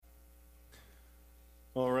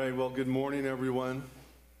All right, well, good morning, everyone.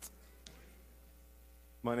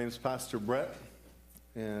 My name is Pastor Brett,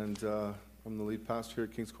 and I'm the lead pastor here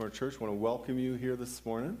at Kings Corner Church. I want to welcome you here this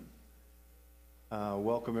morning.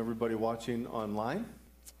 Welcome everybody watching online.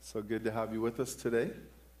 So good to have you with us today.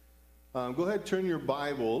 Go ahead and turn your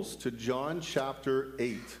Bibles to John chapter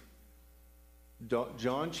 8.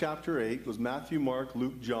 John chapter 8 was Matthew, Mark,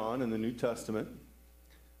 Luke, John in the New Testament.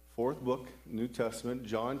 Fourth book, New Testament,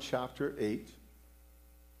 John chapter 8.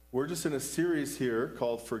 We're just in a series here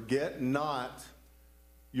called Forget Not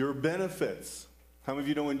Your Benefits. How many of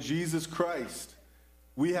you know in Jesus Christ,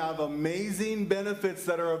 we have amazing benefits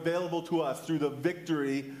that are available to us through the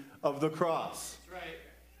victory of the cross? That's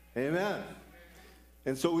right. Amen.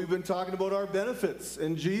 And so we've been talking about our benefits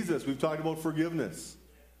in Jesus. We've talked about forgiveness,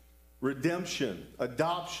 redemption,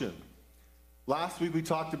 adoption. Last week we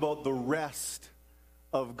talked about the rest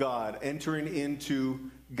of God, entering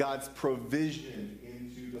into God's provision,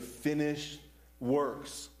 into the finished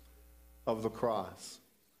works of the cross.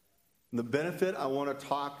 And the benefit I want to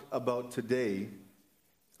talk about today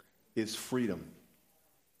is freedom.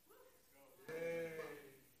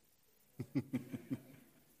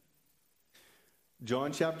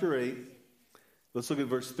 John chapter 8, let's look at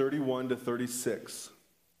verse 31 to 36.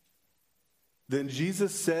 Then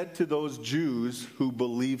Jesus said to those Jews who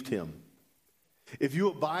believed him, "If you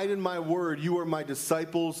abide in my word, you are my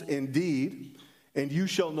disciples indeed, and you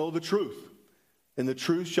shall know the truth, and the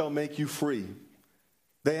truth shall make you free."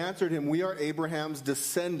 They answered him, "We are Abraham's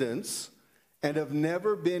descendants and have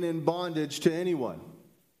never been in bondage to anyone.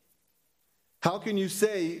 How can you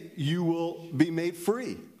say you will be made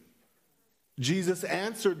free?" Jesus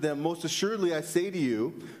answered them, "Most assuredly I say to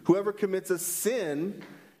you, whoever commits a sin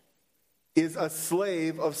is a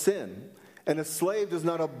slave of sin. And a slave does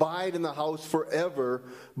not abide in the house forever,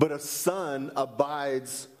 but a son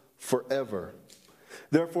abides forever.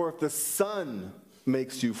 Therefore, if the Son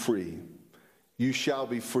makes you free, you shall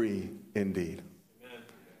be free indeed."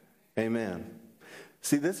 Amen.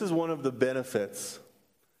 See, this is one of the benefits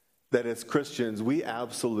that as Christians we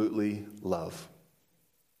absolutely love.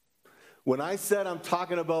 When I said I'm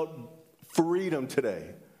talking about freedom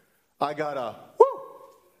today, I got a whoo!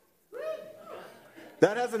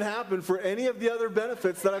 That hasn't happened for any of the other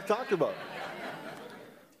benefits that I've talked about.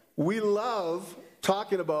 We love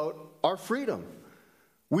talking about our freedom.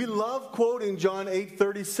 We love quoting John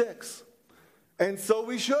 8:36. And so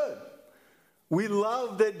we should. We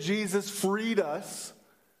love that Jesus freed us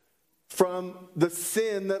from the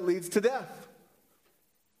sin that leads to death.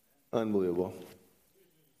 Unbelievable.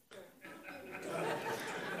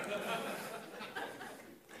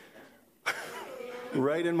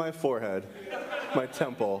 Right in my forehead, my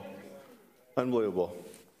temple. Unbelievable.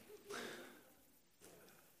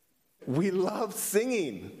 We love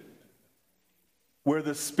singing. Where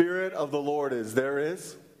the Spirit of the Lord is, there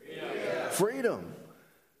is freedom.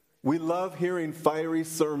 We love hearing fiery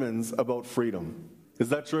sermons about freedom. Is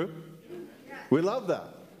that true? We love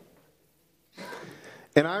that.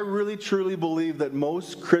 And I really truly believe that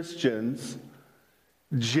most Christians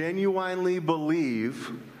genuinely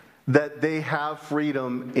believe that they have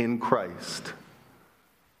freedom in Christ.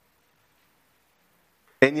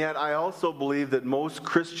 And yet I also believe that most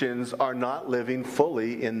Christians are not living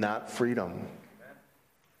fully in that freedom.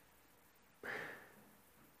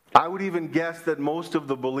 I would even guess that most of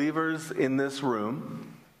the believers in this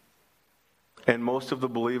room and most of the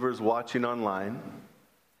believers watching online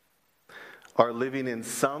are living in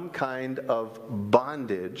some kind of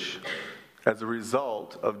bondage as a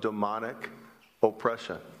result of demonic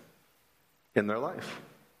oppression in their life.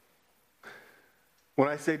 When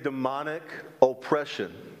I say demonic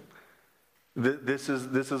oppression, this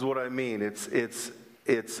is what I mean.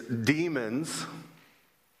 It's demons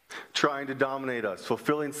trying to dominate us,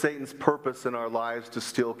 fulfilling Satan's purpose in our lives to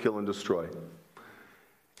steal, kill, and destroy.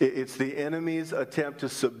 It's the enemy's attempt to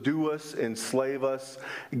subdue us, enslave us,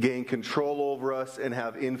 gain control over us, and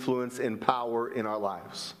have influence and power in our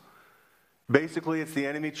lives. Basically, it's the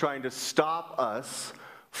enemy trying to stop us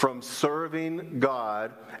from serving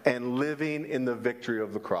God and living in the victory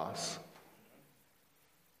of the cross.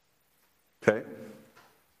 Okay?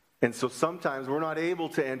 And so sometimes we're not able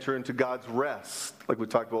to enter into God's rest, like we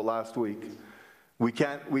talked about last week. We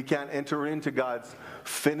can't enter into God's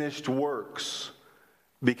finished works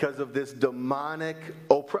because of this demonic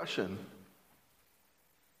oppression.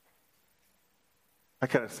 I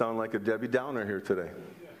kind of sound like a Debbie Downer here today.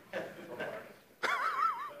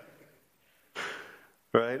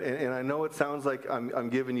 Right? And I know it sounds like I'm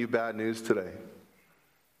giving you bad news today.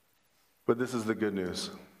 But this is the good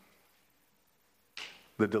news.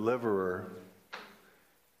 The deliverer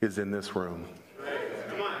is in this room.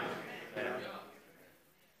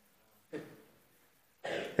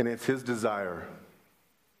 And it's his desire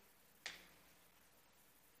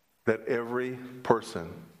that every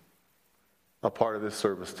person a part of this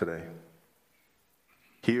service today,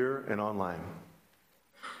 here and online,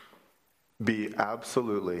 be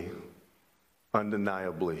absolutely,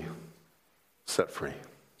 undeniably set free.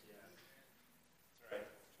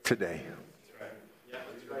 Today.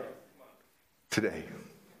 Today.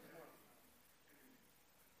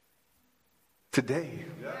 Today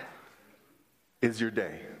is your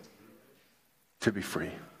day to be free.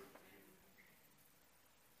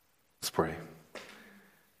 Let's pray.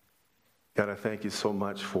 God, I thank you so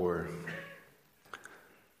much for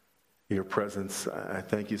your presence. I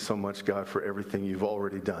thank you so much, God, for everything you've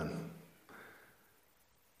already done.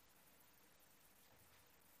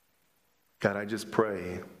 God, I just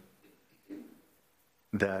pray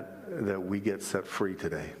that we get set free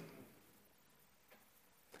today.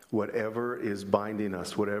 Whatever is binding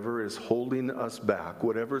us, whatever is holding us back,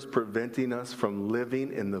 whatever is preventing us from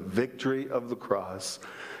living in the victory of the cross,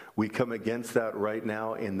 we come against that right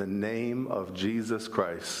now in the name of Jesus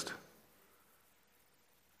Christ.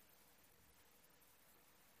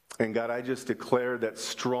 And God, I just declare that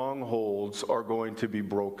strongholds are going to be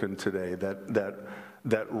broken today,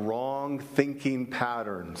 that wrong thinking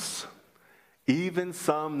patterns, even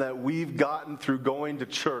some that we've gotten through going to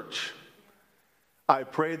church, I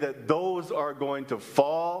pray that those are going to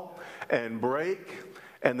fall and break,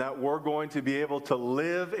 and that we're going to be able to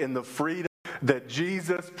live in the freedom that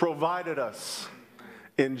Jesus provided us.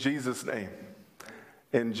 In Jesus' name.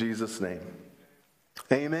 In Jesus' name.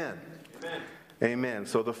 Amen. Amen. Amen.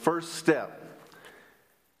 So the first step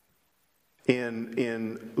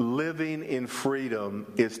in living in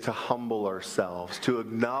freedom is to humble ourselves, to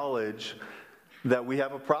acknowledge that we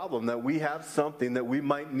have a problem, that we have something that we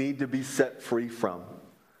might need to be set free from.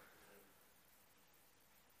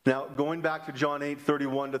 Now, going back to John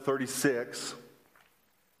 8:31 to 36,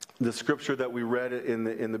 the scripture that we read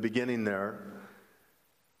in the beginning there,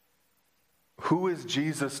 who is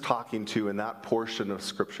Jesus talking to in that portion of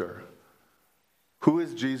scripture? Who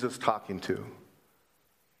is Jesus talking to?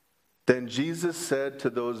 Then Jesus said to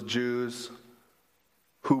those Jews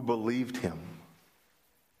who believed him.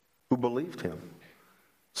 Who believed him.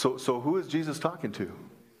 So who is Jesus talking to?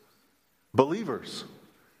 Believers.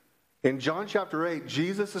 In John chapter 8,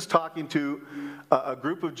 Jesus is talking to a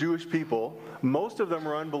group of Jewish people. Most of them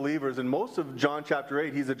are unbelievers, and most of John chapter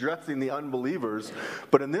 8, he's addressing the unbelievers.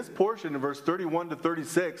 But in this portion, in verse 31 to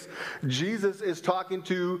 36, Jesus is talking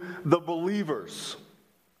to the believers.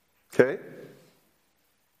 Okay?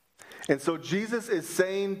 And so Jesus is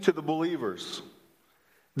saying to the believers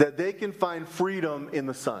that they can find freedom in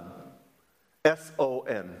the Son.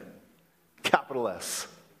 S-O-N. Capital S.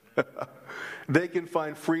 They can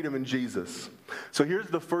find freedom in Jesus. So here's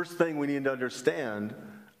the first thing we need to understand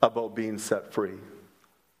about being set free.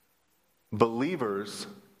 Believers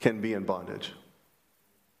can be in bondage.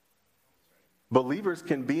 Believers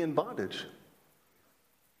can be in bondage.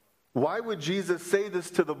 Why would Jesus say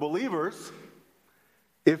this to the believers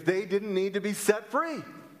if they didn't need to be set free?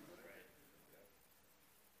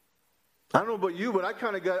 I don't know about you, but I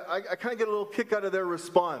kind of get a little kick out of their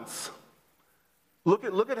response. Look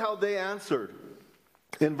at how they answered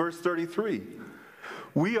in verse 33.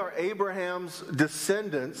 We are Abraham's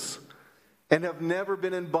descendants and have never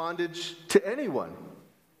been in bondage to anyone.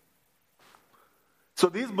 So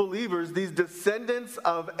these believers, these descendants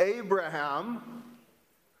of Abraham,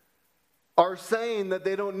 are saying that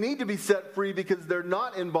they don't need to be set free because they're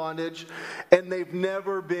not in bondage and they've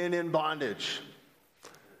never been in bondage.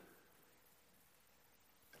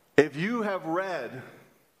 If you have read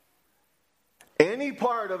any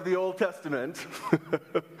part of the Old Testament,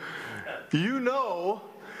 you know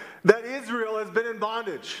that Israel has been in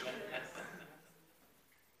bondage.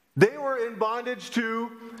 They were in bondage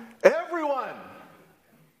to everyone.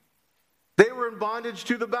 They were in bondage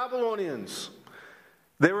to the Babylonians.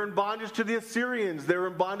 They were in bondage to the Assyrians. They were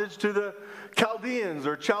in bondage to the Chaldeans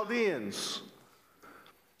or Chaldeans.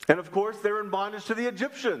 And of course, they were in bondage to the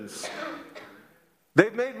Egyptians.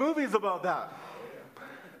 They've made movies about that.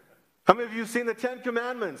 How many of you have seen the Ten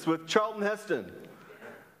Commandments with Charlton Heston?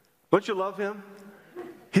 Don't you love him?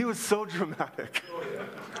 He was so dramatic.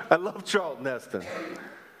 I love Charlton Heston.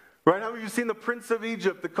 Right? How many of you have seen the Prince of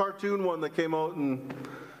Egypt, the cartoon one that came out and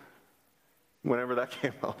whenever that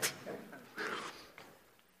came out?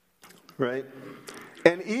 Right?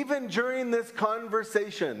 And even during this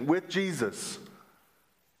conversation with Jesus,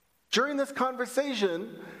 during this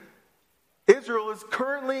conversation, Israel is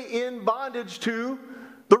currently in bondage to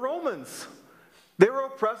the Romans. They were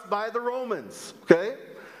oppressed by the Romans. Okay?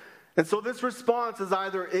 And so this response is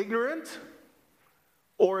either ignorant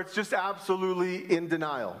or it's just absolutely in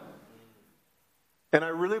denial. And I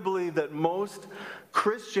really believe that most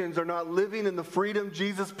Christians are not living in the freedom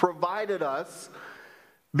Jesus provided us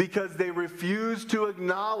because they refuse to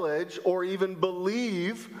acknowledge or even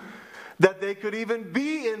believe that they could even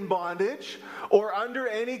be in bondage or under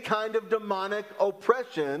any kind of demonic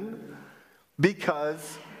oppression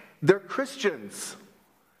because they're Christians.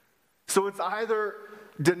 So it's either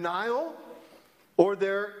denial or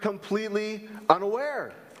they're completely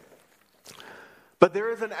unaware. But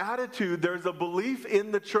there is an attitude, there's a belief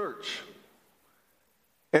in the church.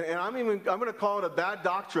 And I'm going to call it a bad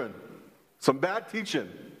doctrine, some bad teaching,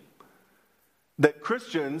 that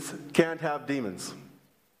Christians can't have demons.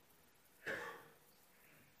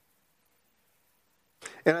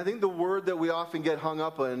 And I think the word that we often get hung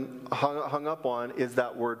up on is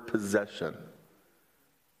that word possession.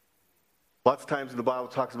 Lots of times in the Bible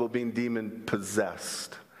it talks about being demon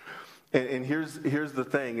possessed. And here's the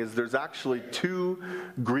thing, is there's actually two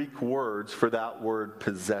Greek words for that word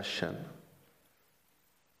possession.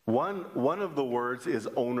 One of the words is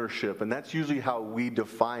ownership, and that's usually how we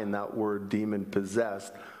define that word demon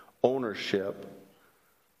possessed, ownership.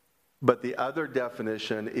 But the other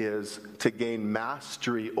definition is to gain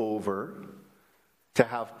mastery over, to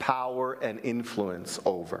have power and influence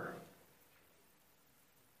over.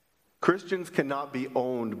 Christians cannot be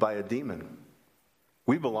owned by a demon.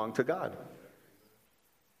 We belong to God.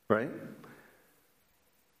 Right?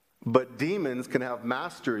 But demons can have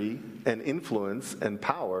mastery and influence and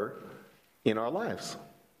power in our lives.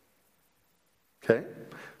 Okay?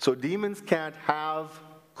 So demons can't have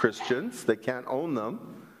Christians. They can't own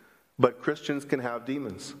them. But Christians can have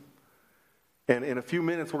demons. And in a few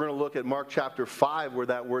minutes, we're going to look at Mark chapter 5, where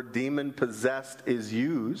that word demon-possessed is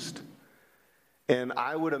used. And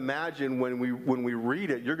I would imagine when we read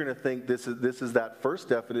it, you're going to think this is that first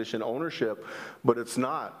definition, ownership, but it's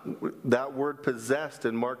not. That word possessed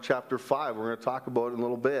in Mark chapter 5, we're going to talk about it in a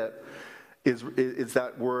little bit, is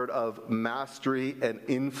that word of mastery and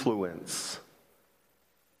influence.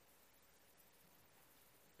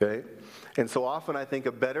 Okay? And so often I think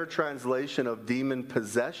a better translation of demon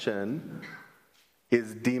possession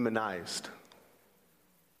is demonized.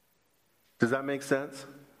 Does that make sense?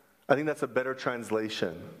 I think that's a better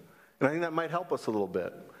translation. And I think that might help us a little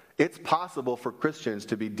bit. It's possible for Christians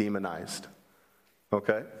to be demonized.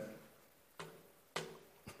 Okay?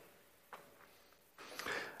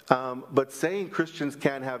 But saying Christians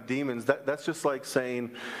can't have demons, that's just like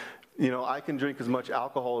saying, I can drink as much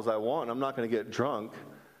alcohol as I want. I'm not going to get drunk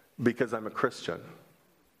because I'm a Christian.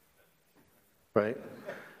 Right?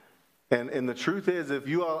 And the truth is, if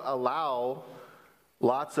you allow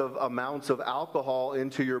lots of amounts of alcohol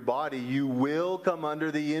into your body, you will come under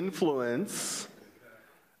the influence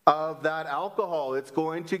of that alcohol. It's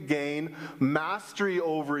going to gain mastery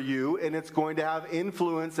over you, and it's going to have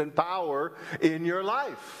influence and power in your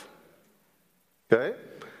life. Okay?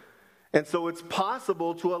 And so it's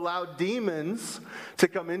possible to allow demons to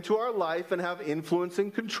come into our life and have influence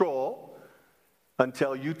and control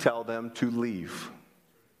until you tell them to leave.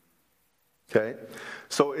 Okay?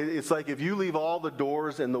 So it's like if you leave all the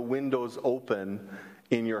doors and the windows open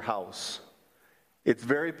in your house, it's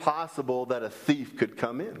very possible that a thief could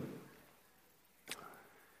come in.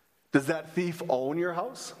 Does that thief own your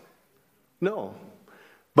house? No.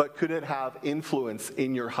 But could it have influence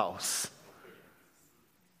in your house?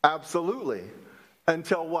 Absolutely.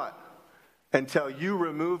 Until what? Until you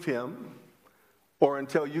remove him or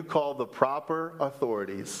until you call the proper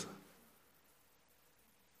authorities.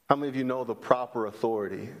 How many of you know the proper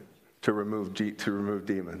authority to remove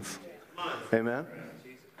demons? Amen?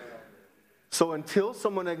 So until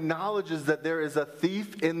someone acknowledges that there is a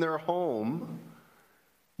thief in their home,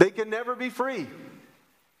 they can never be free.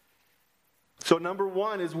 So number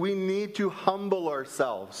one is we need to humble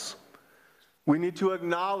ourselves. We need to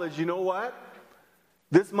acknowledge, you know what?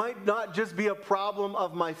 This might not just be a problem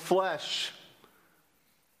of my flesh.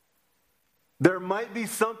 There might be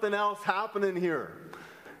something else happening here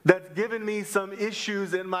that's given me some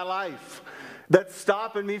issues in my life that's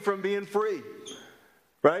stopping me from being free.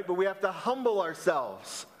 Right? But we have to humble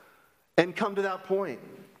ourselves and come to that point.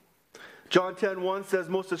 John 10:1 says,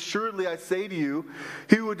 "Most assuredly I say to you,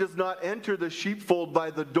 he who does not enter the sheepfold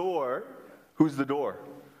by the door," who's the door?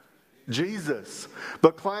 Jesus.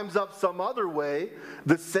 "But climbs up some other way,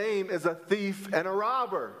 the same is a thief and a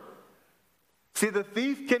robber." See, the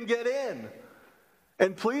thief can get in.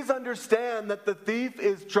 And please understand that the thief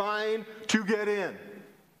is trying to get in.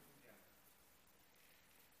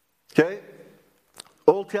 Okay?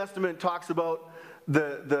 Old Testament talks about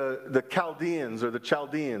the Chaldeans or the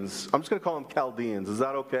Chaldeans. I'm just going to call them Chaldeans. Is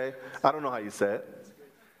that okay? I don't know how you say it.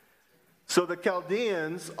 So the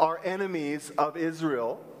Chaldeans are enemies of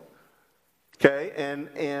Israel, okay, and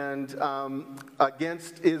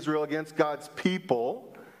against Israel, against God's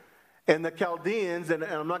people. And the Chaldeans, and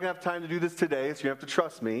I'm not going to have time to do this today, so you have to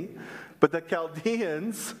trust me, but the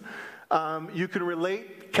Chaldeans, you can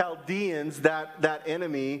relate Chaldeans, that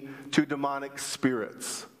enemy, to demonic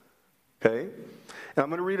spirits, okay? And I'm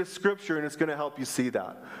going to read a scripture, and it's going to help you see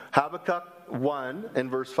that. Habakkuk 1 and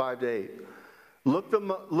verse 5 to 8. Look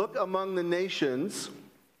among the nations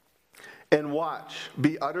and watch.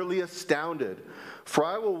 Be utterly astounded. For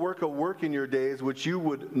I will work a work in your days which you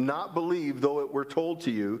would not believe, though it were told to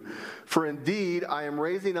you. For indeed I am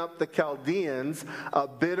raising up the Chaldeans, a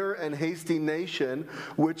bitter and hasty nation,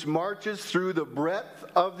 which marches through the breadth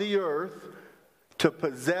of the earth to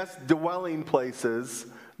possess dwelling places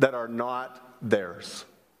that are not theirs.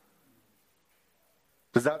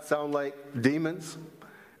 Does that sound like demons?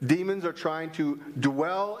 Demons are trying to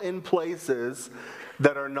dwell in places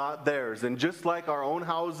that are not theirs. And just like our own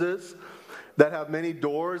houses that have many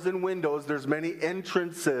doors and windows, there's many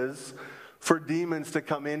entrances for demons to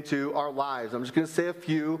come into our lives. I'm just going to say a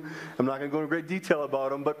few. I'm not going to go into great detail about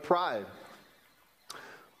them, but pride.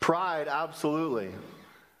 Pride, absolutely.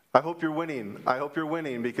 I hope you're winning. I hope you're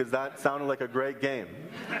winning because that sounded like a great game.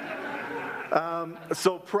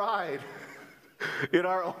 So pride in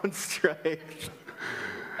our own strength.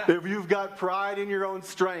 If you've got pride in your own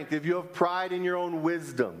strength, if you have pride in your own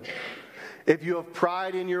wisdom, if you have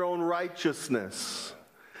pride in your own righteousness,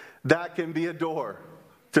 that can be a door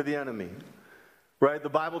to the enemy. Right? The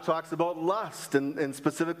Bible talks about lust, and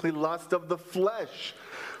specifically lust of the flesh.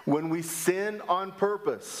 When we sin on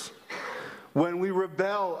purpose, when we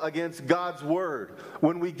rebel against God's word,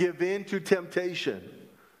 when we give in to temptation,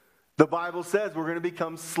 the Bible says we're going to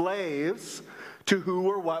become slaves to who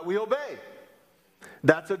or what we obey.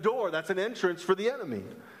 That's a door. That's an entrance for the enemy.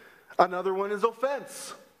 Another one is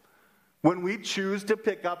offense. When we choose to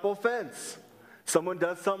pick up offense. Someone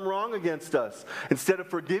does something wrong against us. Instead of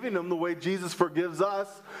forgiving them the way Jesus forgives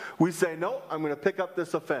us, we say, no, I'm going to pick up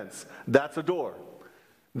this offense. That's a door.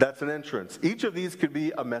 That's an entrance. Each of these could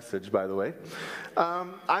be a message, by the way.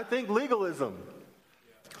 I think legalism.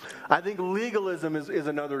 I think legalism is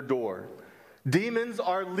another door. Demons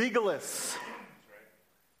are legalists.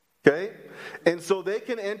 Okay? And so they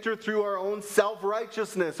can enter through our own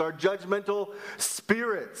self-righteousness, our judgmental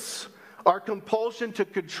spirits, our compulsion to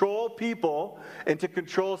control people and to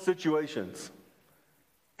control situations.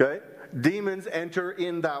 Okay? Demons enter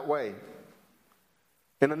in that way.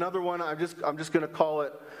 And another one, I'm just going to call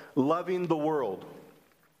it loving the world.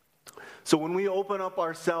 So when we open up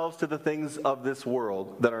ourselves to the things of this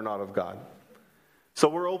world that are not of God. So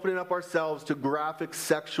we're opening up ourselves to graphic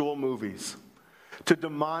sexual movies, to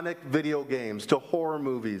demonic video games, to horror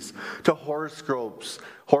movies, to horoscopes,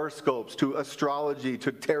 to astrology,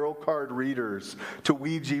 to tarot card readers, to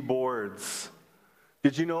Ouija boards.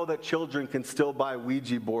 Did you know that children can still buy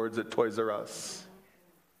Ouija boards at Toys R Us?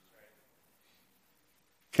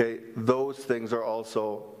 Okay, those things are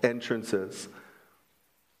also entrances.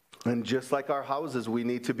 And just like our houses, we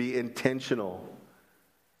need to be intentional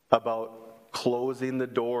about closing the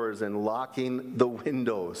doors and locking the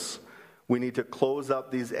windows. We need to close up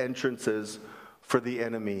these entrances for the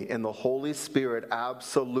enemy. And the Holy Spirit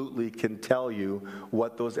absolutely can tell you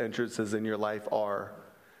what those entrances in your life are.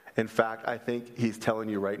 In fact, I think He's telling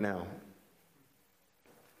you right now.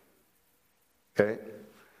 Okay?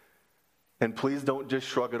 And please don't just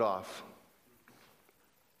shrug it off.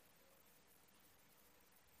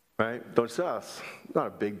 Right? Don't say, it's not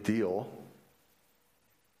a big deal.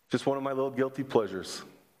 Just one of my little guilty pleasures.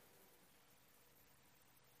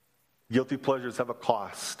 Guilty pleasures have a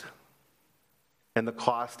cost. And the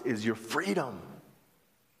cost is your freedom.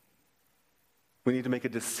 We need to make a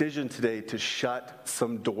decision today to shut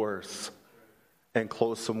some doors and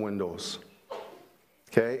close some windows.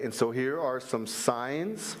 Okay? And so here are some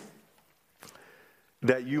signs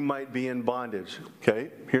that you might be in bondage.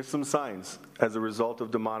 Okay? Here's some signs as a result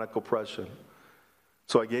of demonic oppression.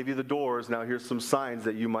 So I gave you the doors. Now here's some signs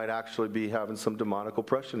that you might actually be having some demonic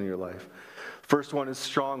oppression in your life. First one is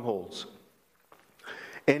strongholds.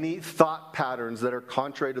 Any thought patterns that are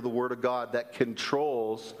contrary to the Word of God that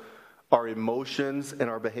controls our emotions and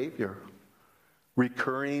our behavior.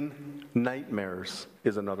 Recurring nightmares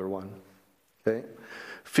is another one. Okay?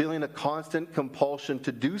 Feeling a constant compulsion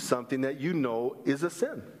to do something that you know is a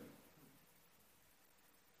sin.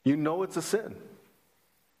 You know it's a sin.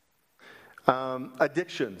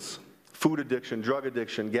 Addictions, food addiction, drug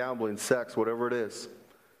addiction, gambling, sex, whatever it is.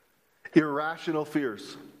 Irrational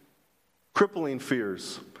fears, crippling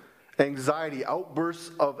fears, anxiety,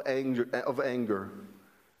 outbursts of anger,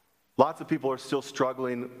 Lots of people are still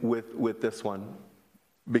struggling with this one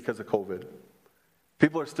because of COVID.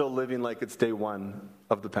 People are still living like it's day one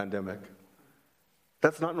of the pandemic.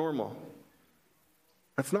 That's not normal.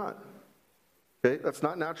 That's not. Okay? That's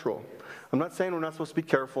not natural. I'm not saying we're not supposed to be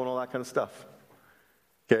careful and all that kind of stuff.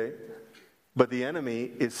 Okay? But the enemy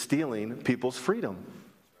is stealing people's freedom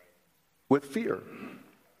with fear.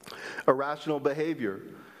 Irrational behavior.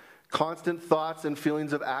 Constant thoughts and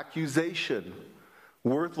feelings of accusation.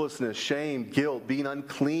 Worthlessness, shame, guilt, being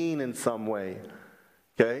unclean in some way.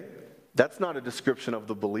 Okay? That's not a description of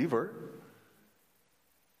the believer.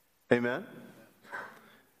 Amen?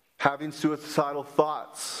 Having suicidal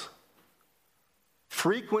thoughts.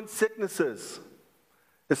 Frequent sicknesses.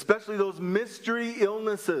 Especially those mystery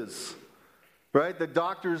illnesses. Right? The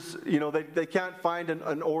doctors, they can't find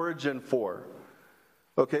an origin for.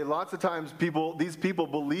 Okay? Lots of times these people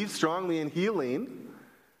believe strongly in healing,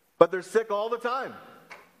 but they're sick all the time.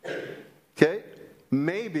 Okay?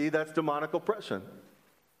 Maybe that's demonic oppression.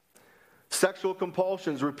 Sexual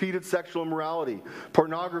compulsions, repeated sexual immorality,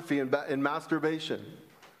 pornography, and masturbation.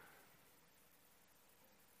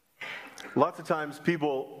 Lots of times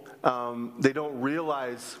people, they don't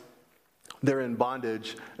realize they're in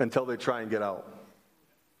bondage until they try and get out.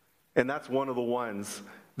 And that's one of the ones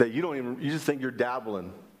that you just think you're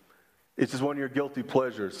dabbling. It's just one of your guilty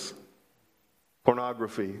pleasures.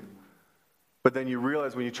 Pornography. But then you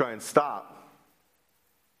realize when you try and stop,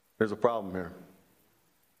 there's a problem here.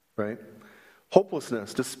 Right?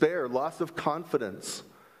 Hopelessness, despair, loss of confidence,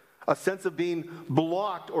 a sense of being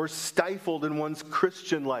blocked or stifled in one's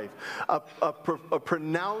Christian life, a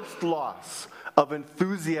pronounced loss of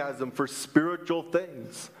enthusiasm for spiritual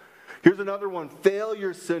things. Here's another one,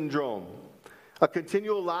 failure syndrome, a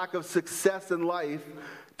continual lack of success in life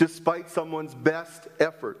despite someone's best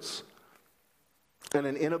efforts, and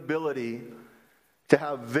an inability to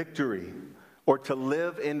have victory or to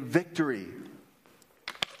live in victory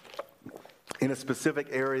in a specific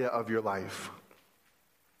area of your life.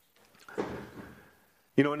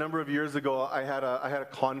 A number of years ago, I had a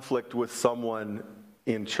conflict with someone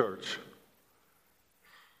in church.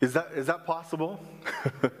 Is that possible?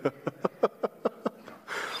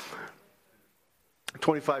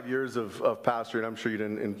 25 years of pastoring, I'm sure you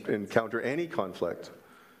didn't encounter any conflict.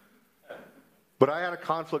 But I had a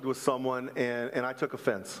conflict with someone, and I took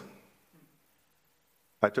offense.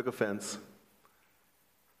 I took offense.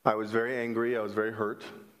 I was very angry. I was very hurt.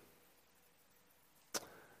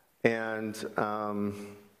 And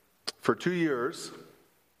for 2 years,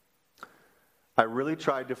 I really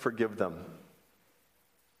tried to forgive them.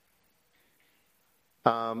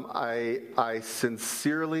 I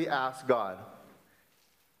sincerely asked God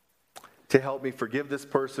to help me forgive this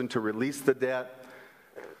person, to release the debt.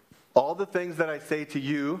 All the things that I say to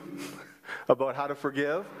you about how to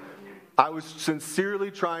forgive, I was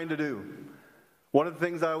sincerely trying to do. One of the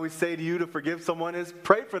things I always say to you to forgive someone is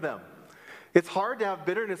pray for them. It's hard to have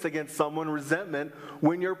bitterness against someone, resentment,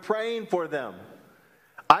 when you're praying for them.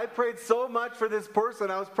 I prayed so much for this person.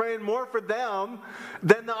 I was praying more for them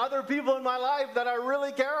than the other people in my life that I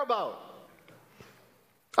really care about.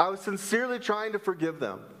 I was sincerely trying to forgive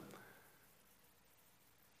them.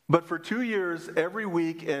 But for 2 years, every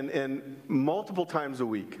week and multiple times a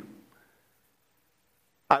week,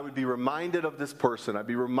 I would be reminded of this person. I'd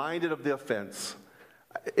be reminded of the offense.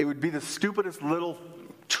 It would be the stupidest little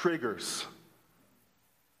triggers.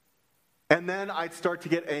 And then I'd start to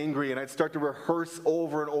get angry, and I'd start to rehearse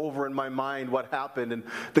over and over in my mind what happened, and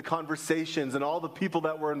the conversations, and all the people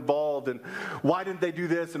that were involved, and why didn't they do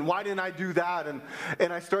this, and why didn't I do that,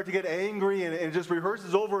 and I start to get angry, and it just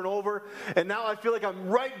rehearses over and over, and now I feel like I'm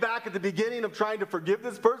right back at the beginning of trying to forgive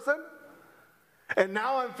this person, and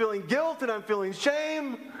now I'm feeling guilt, and I'm feeling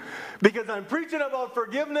shame, because I'm preaching about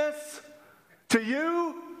forgiveness to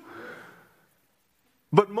you,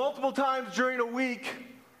 but multiple times during a week,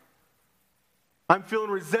 I'm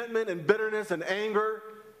feeling resentment and bitterness and anger.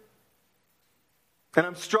 And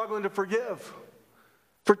I'm struggling to forgive.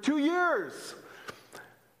 For 2 years.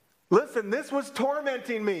 Listen, this was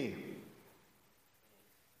tormenting me.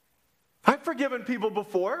 I've forgiven people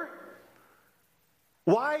before.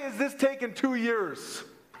 Why is this taking 2 years?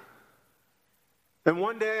 And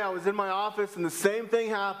one day I was in my office and the same thing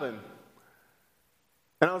happened.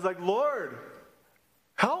 And I was like, Lord,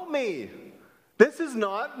 help me. This is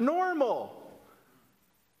not normal.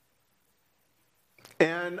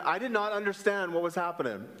 And I did not understand what was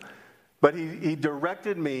happening. But he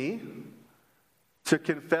directed me to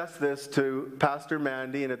confess this to Pastor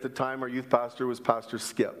Mandy, and at the time our youth pastor was Pastor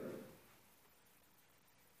Skip.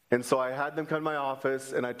 And so I had them come to my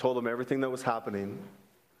office, and I told them everything that was happening.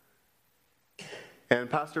 And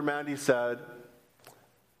Pastor Mandy said,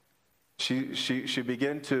 she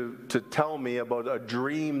began to tell me about a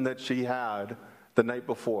dream that she had the night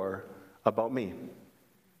before about me.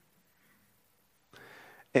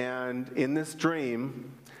 And in this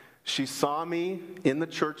dream, she saw me in the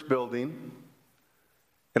church building,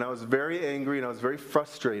 and I was very angry and I was very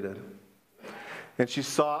frustrated. And she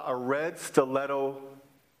saw a red stiletto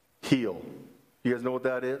heel. You guys know what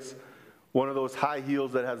that is? One of those high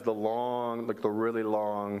heels that has the long, like the really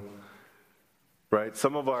long, right?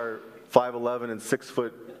 Some of our 5'11" and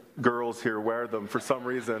 6-foot girls here wear them for some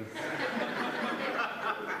reason.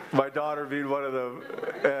 My daughter being one of them.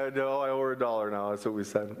 And I owe her $1 now. That's what we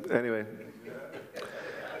said. Anyway.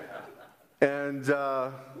 And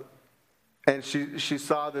she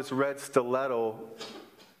saw this red stiletto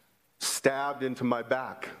stabbed into my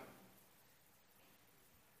back.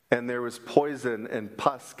 And there was poison and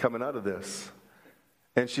pus coming out of this.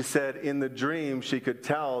 And she said in the dream she could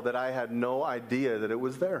tell that I had no idea that it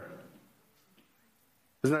was there.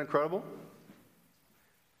 Isn't that incredible?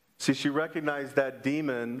 See, she recognized that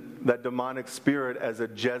demon, that demonic spirit, as a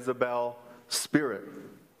Jezebel spirit.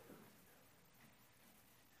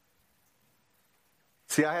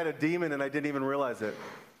 See, I had a demon and I didn't even realize it.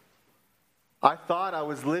 I thought I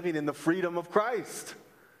was living in the freedom of Christ.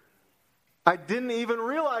 I didn't even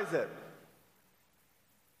realize it.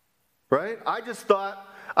 Right? I just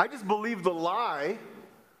believed the lie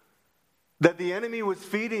that the enemy was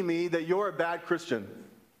feeding me that you're a bad Christian.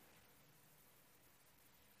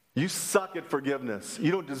 You suck at forgiveness.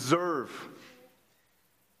 You don't deserve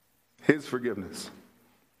His forgiveness.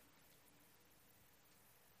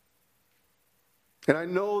 And I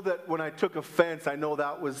know that when I took offense, I know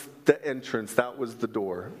that was the entrance, that was the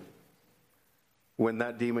door. When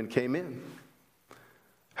that demon came in,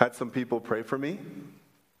 had some people pray for me,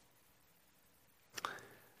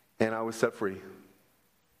 and I was set free.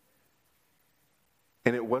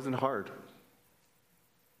 And it wasn't hard.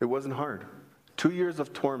 It wasn't hard. 2 years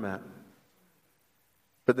of torment.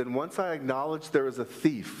 But then once I acknowledged there was a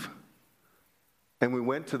thief, and we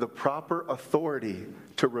went to the proper authority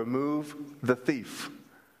to remove the thief,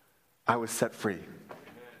 I was set free.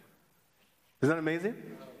 Isn't that amazing?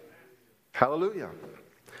 Hallelujah.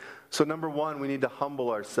 So number one, we need to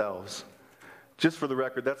humble ourselves. Just for the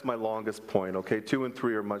record, that's my longest point, okay? 2 and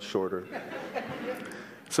 3 are much shorter.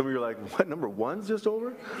 Some of you are like, what, number one's just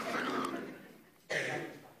over?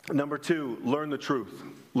 Number 2, learn the truth.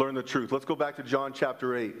 Learn the truth. Let's go back to John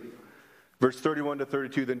chapter 8, verse 31 to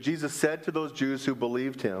 32. Then Jesus said to those Jews who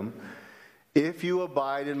believed him, if you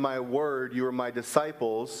abide in my word, you are my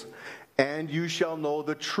disciples, and you shall know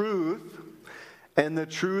the truth, and the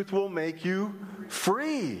truth will make you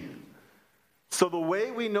free. So the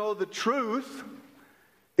way we know the truth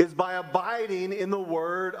is by abiding in the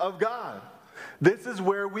word of God. This is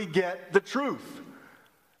where we get the truth.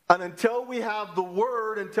 And until we have the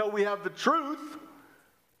word, until we have the truth,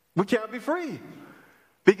 we can't be free.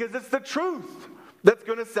 Because it's the truth that's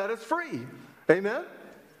going to set us free. Amen?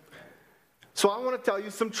 So I want to tell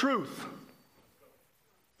you some truth.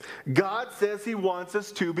 God says he wants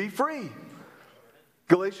us to be free.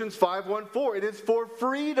 Galatians 5:1-4, it is for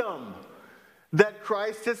freedom that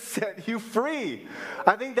Christ has set you free.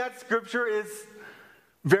 I think that scripture is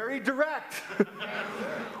very direct.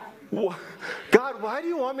 God, why do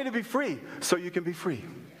you want me to be free? So you can be free.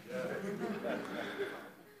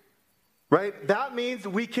 Right? That means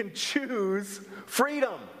we can choose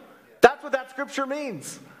freedom. That's what that scripture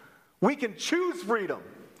means. We can choose freedom.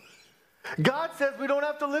 God says we don't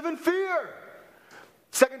have to live in fear.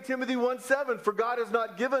 2 Timothy 1:7, for God has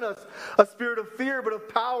not given us a spirit of fear, but of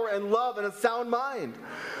power and love and a sound mind.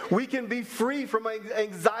 We can be free from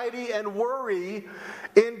anxiety and worry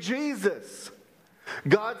in Jesus.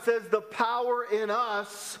 God says the power in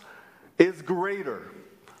us is greater.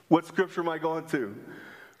 What scripture am I going to?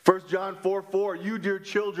 1 John 4:4, you dear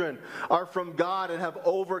children are from God and have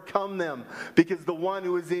overcome them, because the one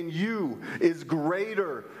who is in you is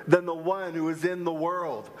greater than the one who is in the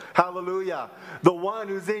world. Hallelujah. The one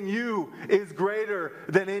who's in you is greater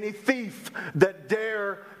than any thief that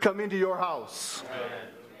dare come into your house.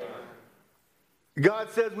 God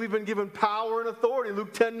says we've been given power and authority.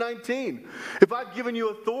 Luke 10:19. If I've given you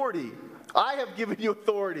authority, I have given you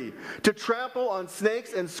authority to trample on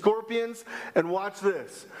snakes and scorpions, and watch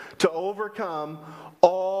this, to overcome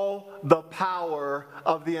all the power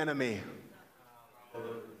of the enemy.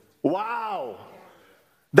 Wow.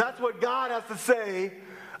 That's what God has to say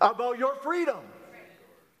about your freedom.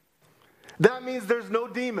 That means there's no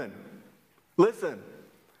demon. Listen,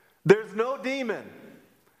 there's no demon.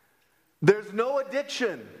 There's no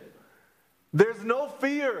addiction. There's no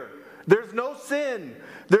fear There's no sin.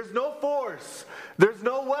 There's no force. There's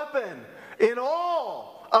no weapon in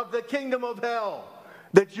all of the kingdom of hell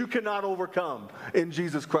that you cannot overcome in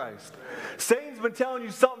Jesus Christ. Satan's been telling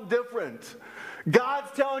you something different.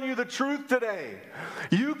 God's telling you the truth today.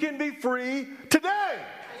 You can be free today.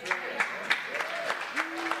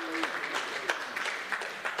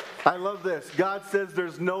 I love this. God says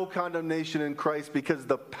there's no condemnation in Christ because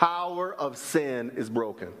the power of sin is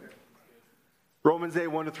broken. Romans 8,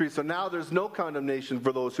 1-3. So now there's no condemnation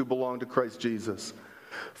for those who belong to Christ Jesus.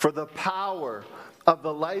 For the power of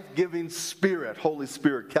the life-giving Spirit, Holy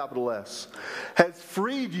Spirit, capital S, has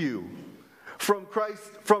freed you through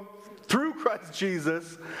Christ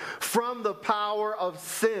Jesus, from the power of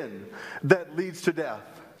sin that leads to death.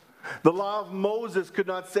 The law of Moses could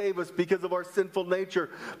not save us because of our sinful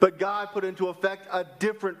nature, but God put into effect a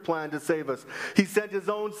different plan to save us. He sent his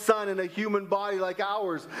own Son in a human body like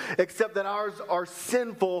ours, except that ours are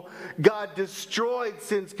sinful. God destroyed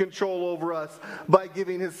sin's control over us by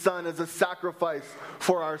giving his Son as a sacrifice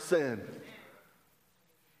for our sin.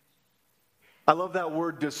 I love that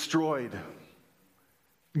word, destroyed.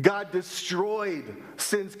 God destroyed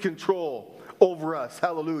sin's control over us.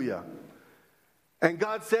 Hallelujah. And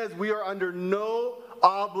God says we are under no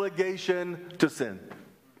obligation to sin.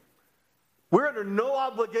 We're under no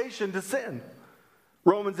obligation to sin.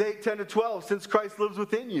 Romans 8, 10-12, since Christ lives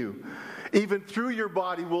within you, even though your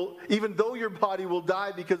body will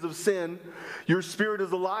die because of sin, your spirit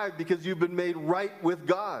is alive because you've been made right with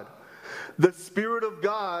God. The Spirit of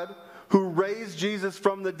God who raised Jesus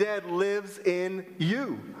from the dead lives in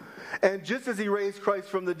you. And just as he raised Christ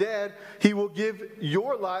from the dead, he will give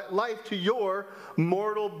your life to your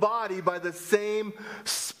mortal body by the same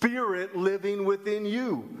Spirit living within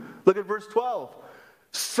you. Look at verse 12.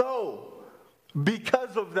 So,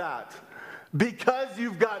 because of that, because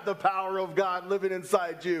you've got the power of God living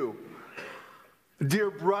inside you, dear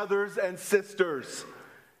brothers and sisters,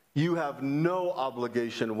 you have no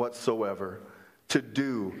obligation whatsoever to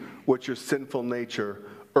do what your sinful nature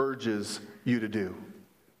urges you to do.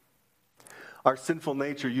 Our sinful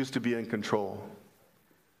nature used to be in control.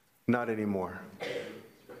 Not anymore.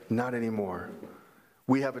 Not anymore.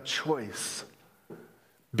 We have a choice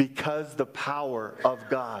because the power of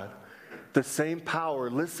God, the same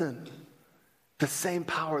power, listen, the same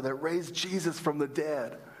power that raised Jesus from the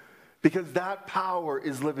dead, because that power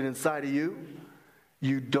is living inside of you,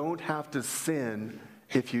 you don't have to sin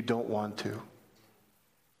if you don't want to.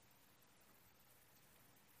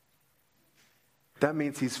 That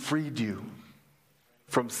means he's freed you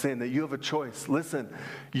from sin, that you have a choice. Listen,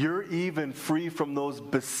 you're even free from those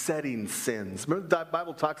besetting sins. Remember, the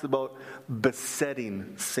Bible talks about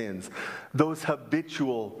besetting sins, those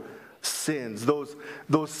habitual sins, those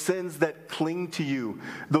sins that cling to you,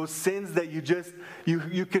 those sins that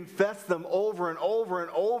you confess them over and over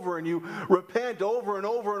and over, and you repent over and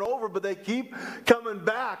over and over, but they keep coming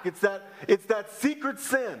back. It's that secret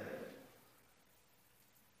sin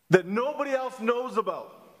that nobody else knows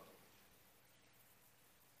about.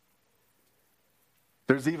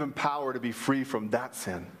 There's even power to be free from that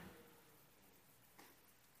sin.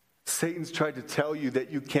 Satan's tried to tell you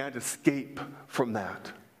that you can't escape from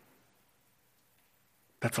that.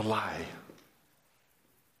 That's a lie.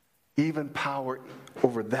 Even power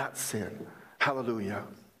over that sin. Hallelujah.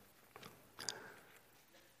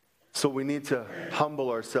 So we need to humble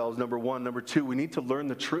ourselves, number one. Number two, we need to learn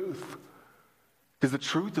the truth. Because the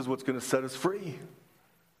truth is what's going to set us free.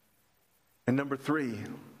 And number three,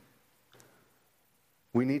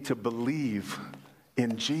 we need to believe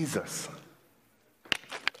in Jesus.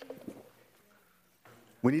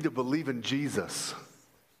 We need to believe in Jesus.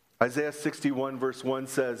 Isaiah 61 verse 1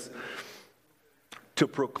 says, to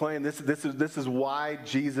proclaim, this is why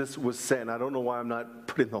Jesus was sent. I don't know why I'm not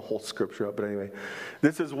putting the whole scripture up, but anyway.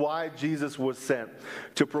 This is why Jesus was sent.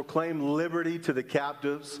 To proclaim liberty to the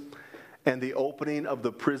captives and the opening of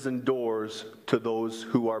the prison doors to those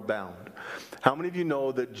who are bound. How many of you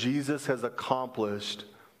know that Jesus has accomplished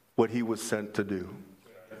what he was sent to do?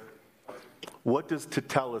 What does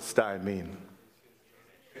tetelestai mean?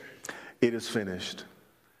 It is finished.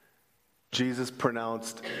 Jesus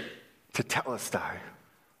pronounced tetelestai,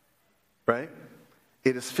 right?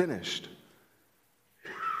 It is finished.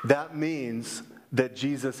 That means that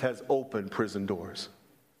Jesus has opened prison doors.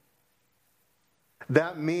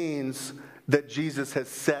 That means that Jesus has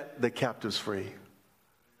set the captives free.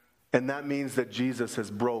 And that means that Jesus has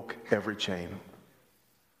broke every chain.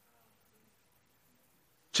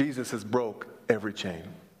 Jesus has broke every chain.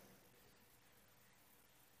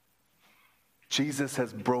 Jesus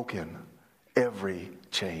has broken every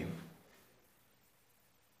chain.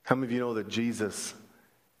 How many of you know that Jesus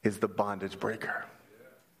is the bondage breaker.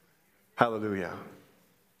 Hallelujah.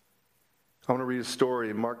 I want to read a story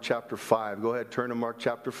in Mark chapter 5. Go ahead, turn to Mark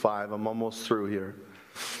chapter 5. I'm almost through here.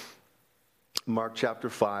 Mark chapter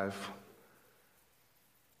 5.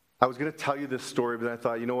 I was going to tell you this story, but I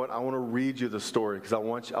thought, you know what? I want to read you the story because I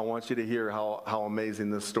want you to hear how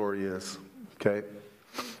amazing this story is. Okay?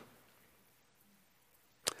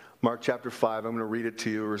 Mark chapter 5, I'm going to read it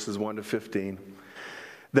to you, verses 1 to 15.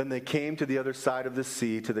 Then they came to the other side of the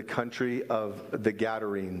sea, to the country of the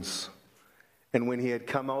Gadarenes. And when he had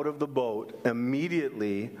come out of the boat,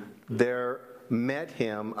 immediately there met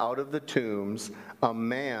him out of the tombs a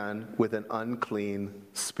man with an unclean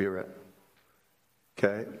spirit.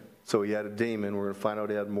 Okay? So he had a demon. We're going to find out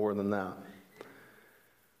he had more than that.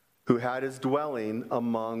 Who had his dwelling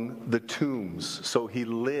among the tombs. So he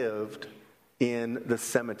lived in the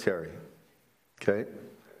cemetery. Okay?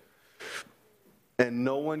 And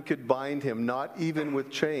no one could bind him, not even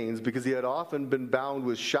with chains, because he had often been bound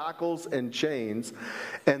with shackles and chains,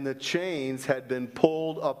 and the chains had been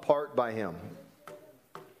pulled apart by him.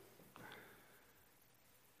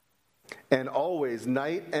 And always,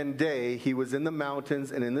 night and day, he was in the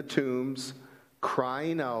mountains and in the tombs,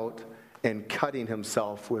 crying out and cutting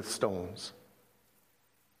himself with stones.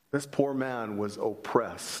 This poor man was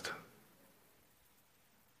oppressed.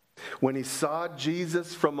 When he saw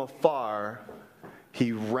Jesus from afar,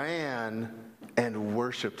 he ran and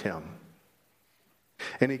worshiped him.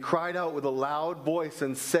 And he cried out with a loud voice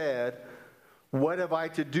and said, "What have I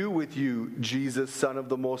to do with you, Jesus, Son of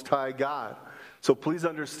the Most High God?" So please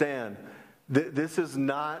understand, this is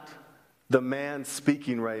not the man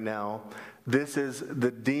speaking right now. This is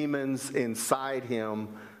the demons inside him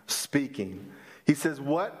speaking. He says,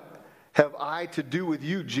 "What have I to do with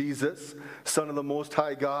you, Jesus, Son of the Most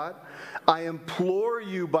High God? I implore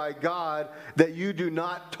you by God that you do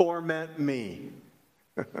not torment me."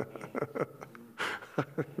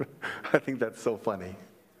 I think that's so funny.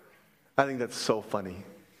 I think that's so funny.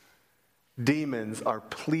 Demons are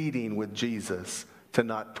pleading with Jesus to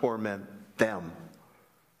not torment them.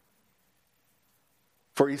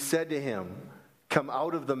 For he said to him, "Come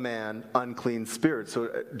out of the man, unclean spirit."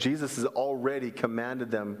 So Jesus has already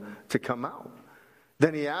commanded them to come out.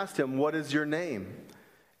 Then he asked him, "What is your name?"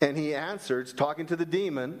 And he answered, talking to the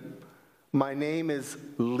demon, "My name is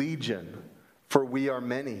Legion, for we are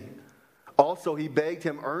many." Also he begged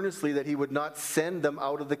him earnestly that he would not send them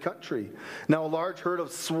out of the country. Now a large herd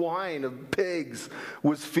of swine, of pigs,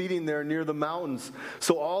 was feeding there near the mountains.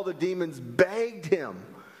 So all the demons begged him,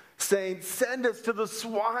 saying, "Send us to the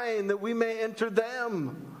swine that we may enter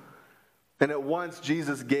them." And at once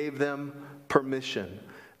Jesus gave them permission.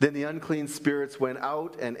 Then the unclean spirits went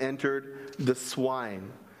out and entered the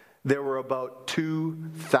swine. There were about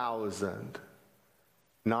 2,000.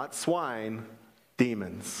 Not swine,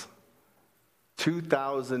 demons.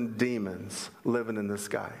 2,000 demons living in this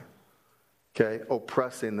guy. Okay,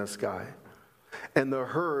 oppressing this guy. And the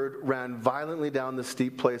herd ran violently down the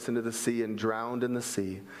steep place into the sea and drowned in the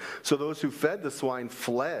sea. So those who fed the swine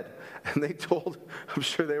fled. And they told, I'm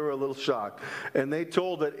sure they were a little shocked. And they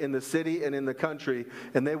told it in the city and in the country.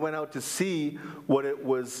 And they went out to see what it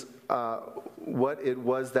was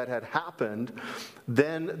that had happened.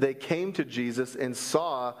 Then they came to Jesus and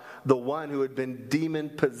saw the one who had been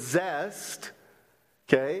demon-possessed.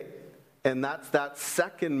 Okay? And that's that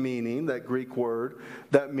second meaning, that Greek word,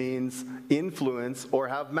 that means influence or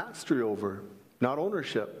have mastery over, not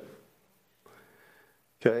ownership.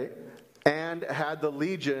 Okay? And had the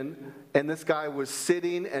legion, and this guy was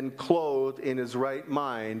sitting and clothed in his right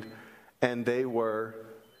mind, and they were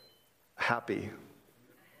happy.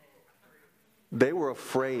 They were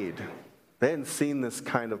afraid. They hadn't seen this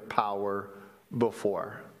kind of power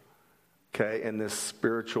before. Okay, in this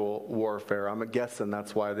spiritual warfare. I'm guessing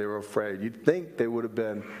that's why they were afraid. You'd think they would have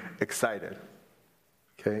been excited.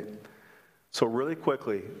 Okay, so really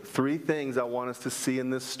quickly, 3 things I want us to see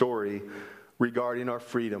in this story regarding our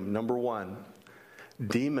freedom. Number 1,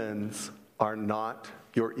 demons are not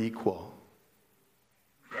your equal.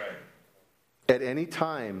 Right. At any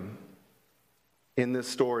time in this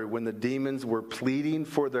story, when the demons were pleading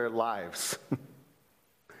for their lives,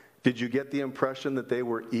 did you get the impression that they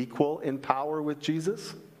were equal in power with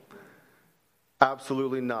Jesus?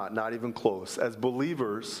 Absolutely not even close. As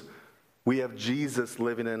believers, we have Jesus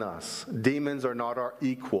living in us. Demons are not our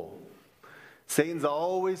equal. Satan's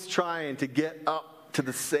always trying to get up to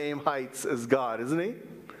the same heights as God, isn't he?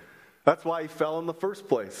 That's why he fell in the first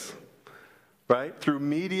place, right? Through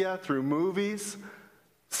media, through movies,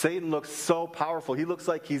 Satan looks so powerful. He looks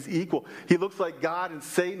like he's equal. He looks like God and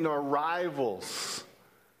Satan are rivals.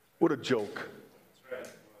 What a joke.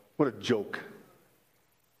 What a joke.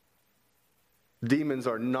 Demons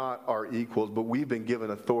are not our equals, but we've been given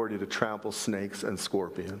authority to trample snakes and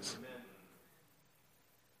scorpions. Amen.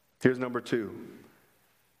 Here's number 2.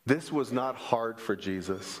 This was not hard for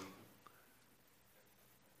Jesus.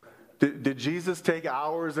 Did Jesus take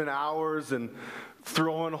hours and hours and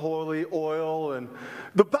throw in holy oil and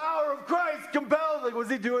the power of Christ compels? Like, was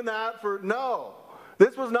he doing that for? No.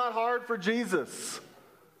 This was not hard for Jesus.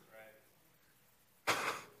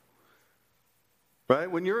 Right?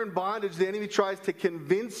 When you're in bondage, the enemy tries to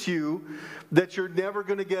convince you that you're never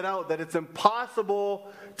going to get out, that it's impossible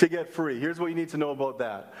to get free. Here's what you need to know about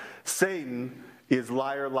that. Satan is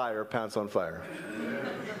liar, liar, pants on fire.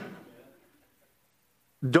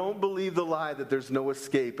 Don't believe the lie that there's no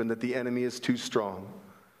escape and that the enemy is too strong.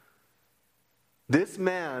 This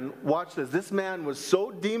man, watch this, this man was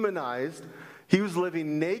so demonized, he was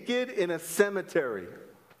living naked in a cemetery.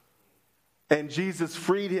 And Jesus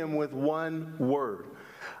freed him with one word.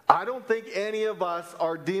 I don't think any of us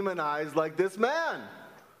are demonized like this man.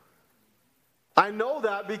 I know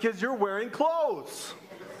that because you're wearing clothes.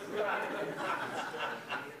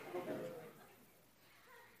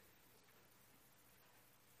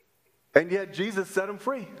 And yet Jesus set him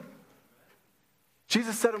free.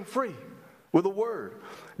 Jesus set him free with a word.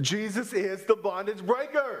 Jesus is the bondage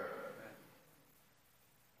breaker.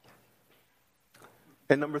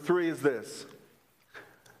 And number 3 is this.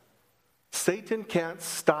 Satan can't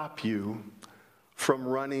stop you from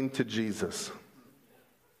running to Jesus.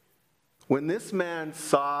 When this man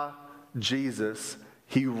saw Jesus,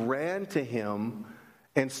 he ran to him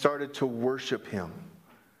and started to worship him.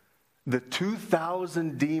 The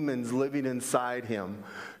 2,000 demons living inside him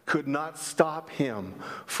could not stop him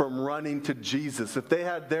from running to Jesus. If they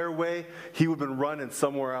had their way, he would have been running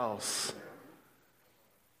somewhere else.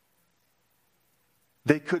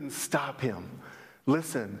 They couldn't stop him.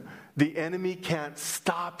 Listen, the enemy can't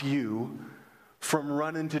stop you from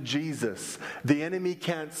running to Jesus. The enemy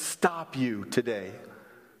can't stop you today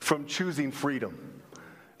from choosing freedom.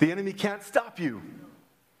 The enemy can't stop you.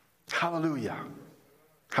 Hallelujah.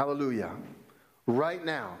 Hallelujah. Right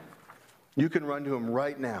now. You can run to him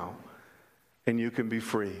right now and you can be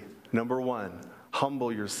free. Number 1,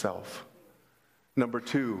 humble yourself. Number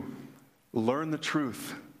 2, learn the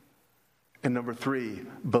truth. And number 3,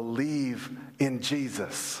 believe in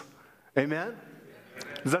Jesus. Amen?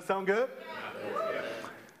 Does that sound good?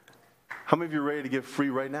 How many of you are ready to get free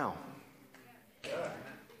right now?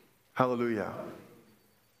 Hallelujah.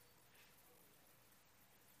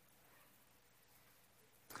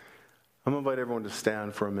 I'm going to invite everyone to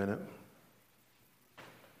stand for a minute.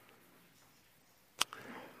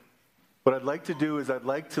 What I'd like to do is I'd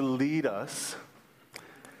like to lead us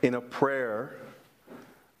in a prayer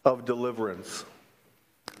of deliverance.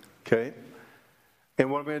 Okay? And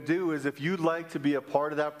what I'm going to do is if you'd like to be a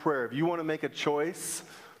part of that prayer, if you want to make a choice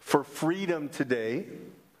for freedom today,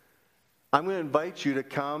 I'm going to invite you to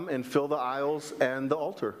come and fill the aisles and the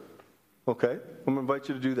altar. Okay? I'm going to invite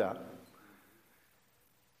you to do that.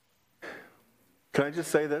 Can I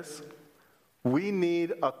just say this? We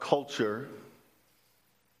need a culture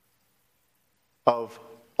of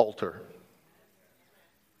altar.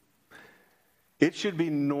 It should be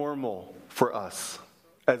normal for us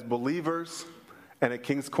as believers and at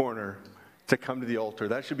King's Corner to come to the altar.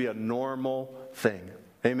 That should be a normal thing.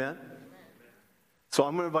 Amen? So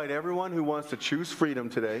I'm going to invite everyone who wants to choose freedom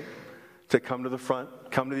today to come to the front,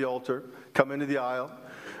 come to the altar, come into the aisle.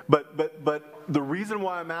 But the reason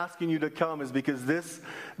why I'm asking you to come is because this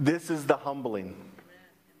is the humbling.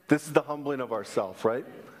 This is the humbling of ourselves, right?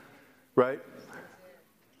 Right?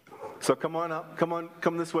 So come on up.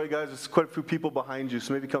 Come this way, guys. There's quite a few people behind you,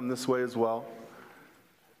 so maybe come this way as well.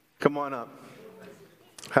 Come on up.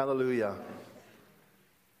 Hallelujah.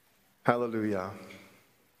 Hallelujah.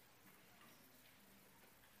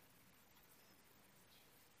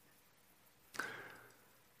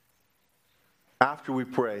 After we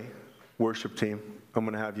pray, worship team, I'm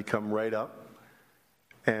going to have you come right up,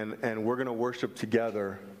 and we're going to worship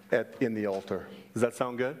together in the altar. Does that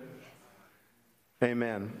sound good?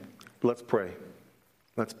 Amen. Let's pray.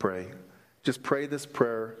 Let's pray. Just pray this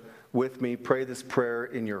prayer with me. Pray this prayer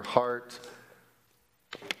in your heart.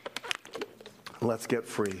 Let's get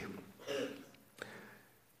free.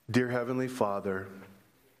 Dear Heavenly Father,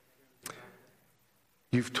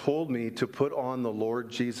 you've told me to put on the Lord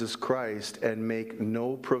Jesus Christ and make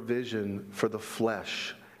no provision for the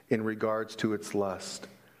flesh in regards to its lust.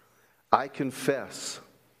 I confess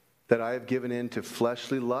that I have given in to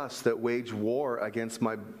fleshly lusts that wage war against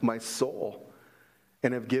my soul,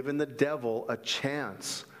 and have given the devil a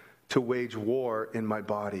chance to wage war in my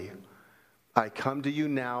body. I come to you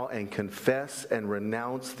now and confess and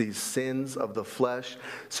renounce these sins of the flesh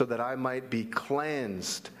so that I might be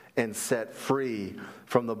cleansed and set free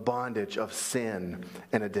from the bondage of sin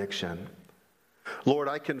and addiction. Lord,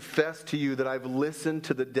 I confess to you that I've listened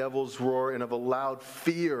to the devil's roar and have allowed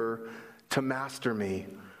fear to master me.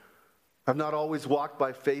 I've not always walked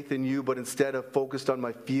by faith in you, but instead have focused on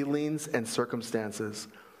my feelings and circumstances.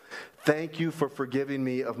 Thank you for forgiving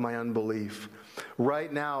me of my unbelief.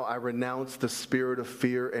 Right now, I renounce the spirit of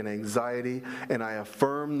fear and anxiety, and I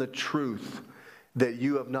affirm the truth that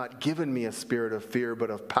you have not given me a spirit of fear, but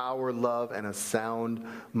of power, love, and a sound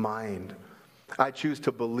mind. I choose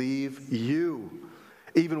to believe you,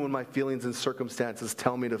 even when my feelings and circumstances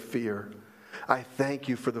tell me to fear. I thank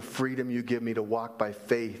you for the freedom you give me to walk by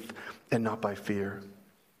faith and not by fear.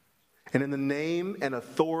 And in the name and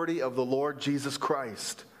authority of the Lord Jesus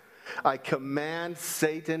Christ, I command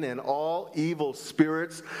Satan and all evil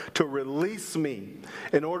spirits to release me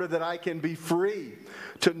in order that I can be free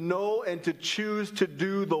to know and to choose to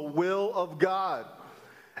do the will of God.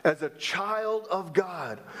 As a child of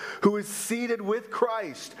God who is seated with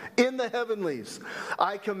Christ in the heavenlies,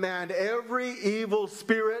 I command every evil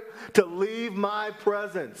spirit to leave my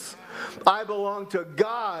presence. I belong to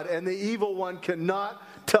God, and the evil one cannot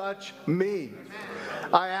touch me.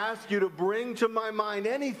 I ask you to bring to my mind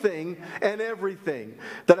anything and everything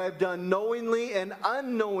that I've done knowingly and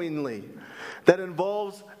unknowingly that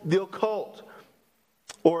involves the occult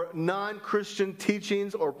or non-Christian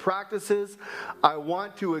teachings or practices. I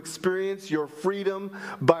want to experience your freedom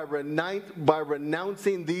by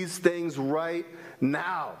renouncing these things right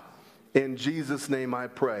now. In Jesus' name I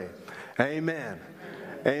pray. Amen.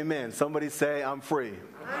 Amen. Somebody say, I'm free.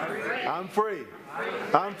 I'm free.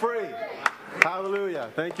 I'm free.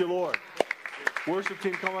 Hallelujah. Thank you, Lord. Worship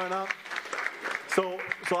team, come on up. So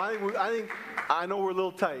I know we're a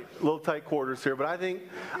little tight quarters here, but I think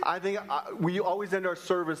we always end our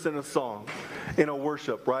service in a song, in a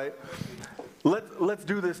worship, right? Let's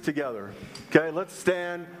do this together, okay? Let's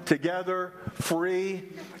stand together, free,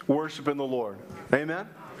 worshiping the Lord. Amen?